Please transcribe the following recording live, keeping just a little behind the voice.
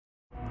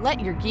Let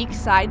your geek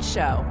side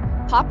show.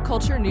 Pop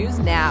culture news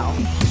now.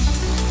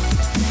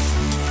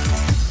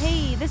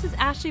 Hey, this is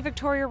Ashley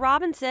Victoria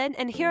Robinson,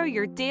 and here are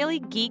your daily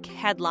geek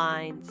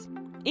headlines.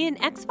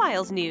 In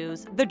X-Files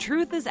news, the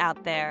truth is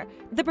out there.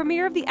 The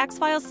premiere of the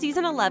X-Files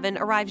Season 11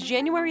 arrives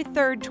January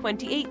 3rd,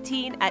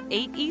 2018 at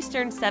 8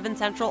 Eastern, 7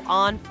 Central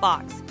on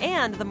Fox.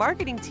 And the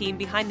marketing team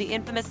behind the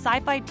infamous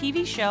sci-fi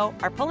TV show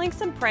are pulling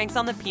some pranks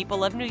on the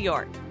people of New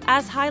York.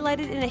 As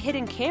highlighted in a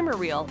hidden camera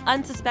reel,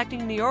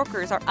 unsuspecting New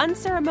Yorkers are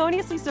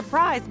unceremoniously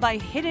surprised by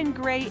hidden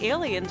gray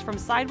aliens from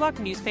sidewalk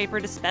newspaper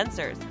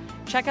dispensers.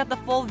 Check out the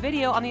full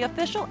video on the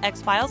official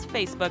X-Files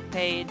Facebook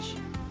page.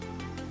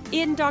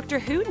 In Doctor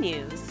Who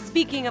news,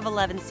 speaking of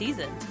 11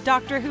 seasons,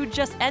 Doctor Who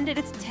just ended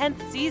its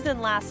 10th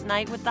season last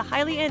night with the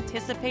highly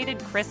anticipated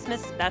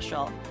Christmas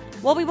special.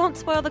 While we won't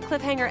spoil the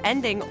cliffhanger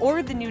ending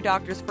or the new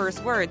Doctor's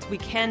first words, we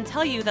can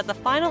tell you that the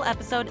final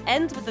episode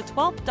ends with the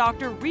 12th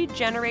Doctor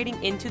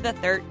regenerating into the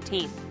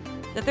 13th.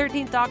 The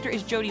 13th Doctor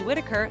is Jodie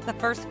Whittaker, the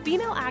first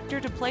female actor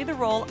to play the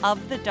role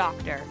of the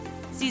Doctor.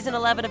 Season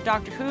 11 of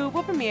Doctor Who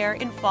will premiere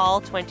in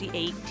fall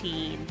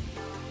 2018.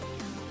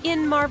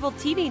 In Marvel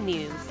TV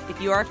news,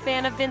 if you are a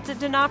fan of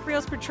Vincent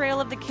D'Onofrio's portrayal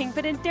of the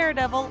Kingpin in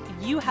Daredevil,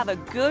 you have a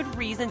good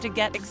reason to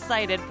get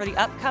excited for the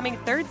upcoming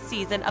third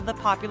season of the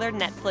popular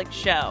Netflix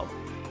show.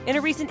 In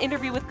a recent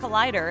interview with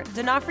Collider,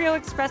 D'Onofrio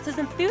expressed his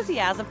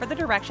enthusiasm for the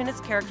direction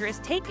his character is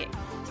taking,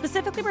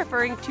 specifically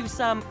referring to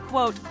some,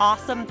 quote,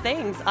 awesome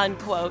things,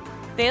 unquote,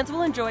 fans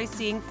will enjoy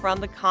seeing from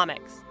the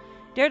comics.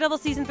 Daredevil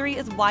Season 3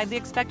 is widely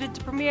expected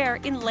to premiere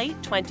in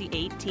late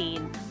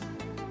 2018.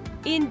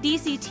 In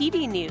DC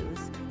TV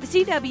news, the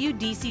CW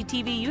DC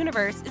TV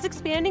universe is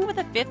expanding with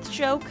a 5th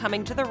show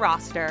coming to the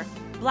roster.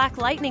 Black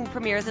Lightning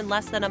premieres in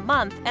less than a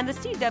month, and the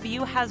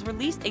CW has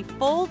released a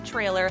full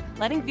trailer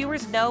letting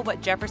viewers know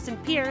what Jefferson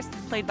Pierce,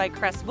 played by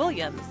Cress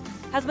Williams,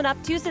 has been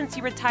up to since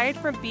he retired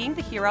from being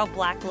the hero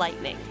Black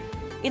Lightning.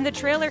 In the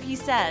trailer, he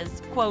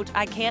says, quote,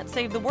 "I can't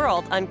save the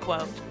world,"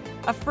 unquote,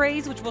 a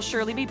phrase which will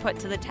surely be put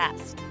to the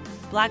test.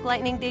 Black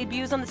Lightning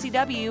debuts on the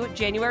CW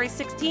January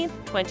 16th,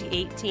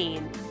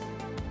 2018.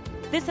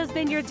 This has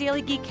been your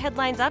Daily Geek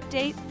Headlines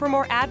update. For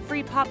more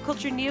ad-free pop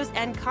culture news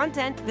and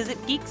content, visit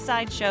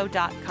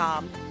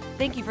geeksideshow.com.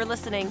 Thank you for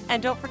listening,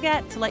 and don't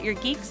forget to let your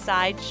geek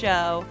side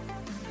show.